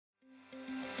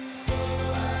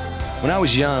When I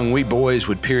was young, we boys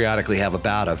would periodically have a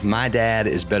bout of "my dad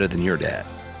is better than your dad."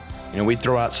 We'd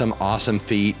throw out some awesome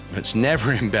feat that's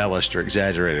never embellished or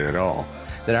exaggerated at all,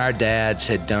 that our dads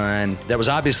had done that was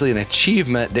obviously an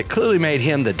achievement that clearly made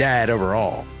him the dad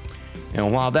overall.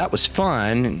 While that was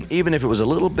fun, even if it was a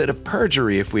little bit of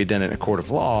perjury if we had done it in a court of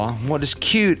law, what is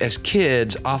cute as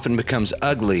kids often becomes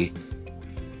ugly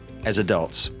as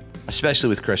adults, especially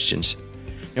with Christians.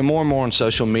 More and more on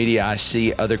social media, I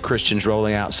see other Christians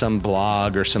rolling out some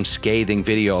blog or some scathing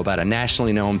video about a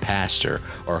nationally known pastor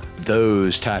or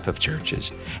those type of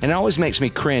churches. And it always makes me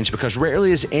cringe because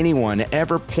rarely is anyone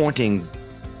ever pointing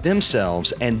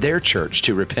themselves and their church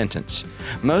to repentance.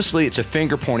 Mostly it's a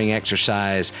finger-pointing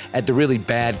exercise at the really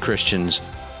bad Christians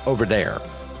over there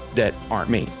that aren't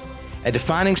me. A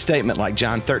defining statement like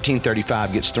John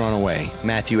 13:35 gets thrown away.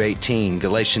 Matthew 18,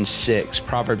 Galatians 6,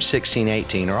 Proverbs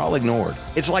 16:18 are all ignored.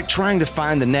 It's like trying to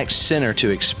find the next sinner to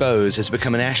expose has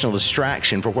become a national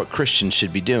distraction for what Christians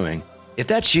should be doing. If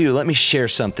that's you, let me share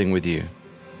something with you.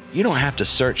 You don't have to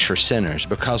search for sinners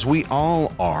because we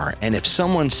all are, and if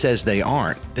someone says they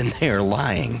aren't, then they are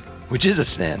lying, which is a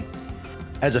sin.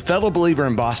 As a fellow believer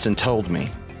in Boston told me,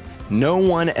 no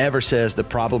one ever says the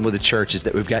problem with the church is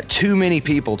that we've got too many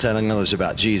people telling others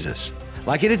about Jesus.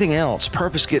 Like anything else,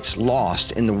 purpose gets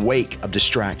lost in the wake of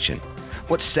distraction.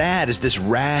 What's sad is this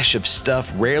rash of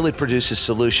stuff rarely produces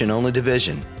solution, only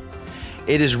division.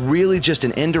 It is really just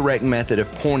an indirect method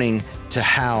of pointing to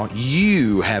how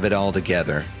you have it all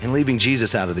together and leaving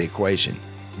Jesus out of the equation.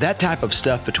 That type of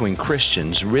stuff between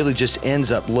Christians really just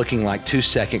ends up looking like two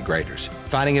second graders,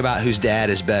 fighting about whose dad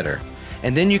is better.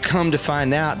 And then you come to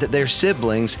find out that they're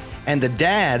siblings and the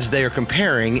dads they are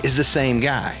comparing is the same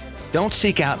guy. Don't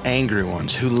seek out angry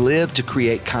ones who live to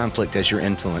create conflict as your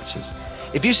influences.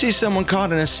 If you see someone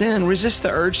caught in a sin, resist the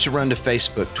urge to run to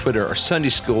Facebook, Twitter, or Sunday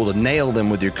school to nail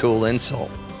them with your cool insult.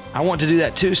 I want to do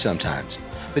that too sometimes,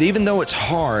 but even though it's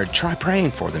hard, try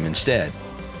praying for them instead.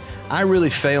 I really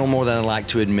fail more than I like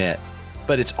to admit,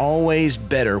 but it's always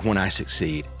better when I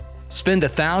succeed. Spend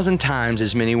 1,000 times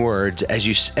as many words as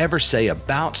you ever say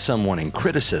about someone in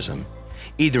criticism,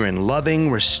 either in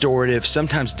loving, restorative,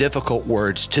 sometimes difficult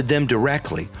words to them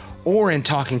directly, or in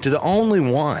talking to the only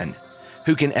one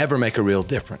who can ever make a real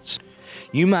difference.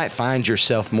 You might find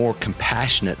yourself more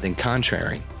compassionate than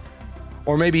contrary,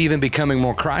 or maybe even becoming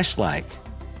more Christ-like.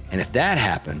 And if that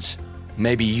happens,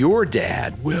 maybe your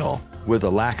dad will, with a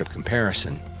lack of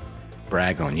comparison,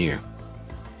 brag on you.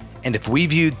 And if we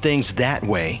viewed things that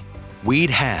way,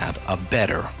 we'd have a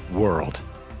better world.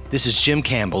 This is Jim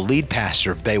Campbell, lead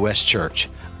pastor of Bay West Church.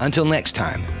 Until next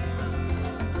time.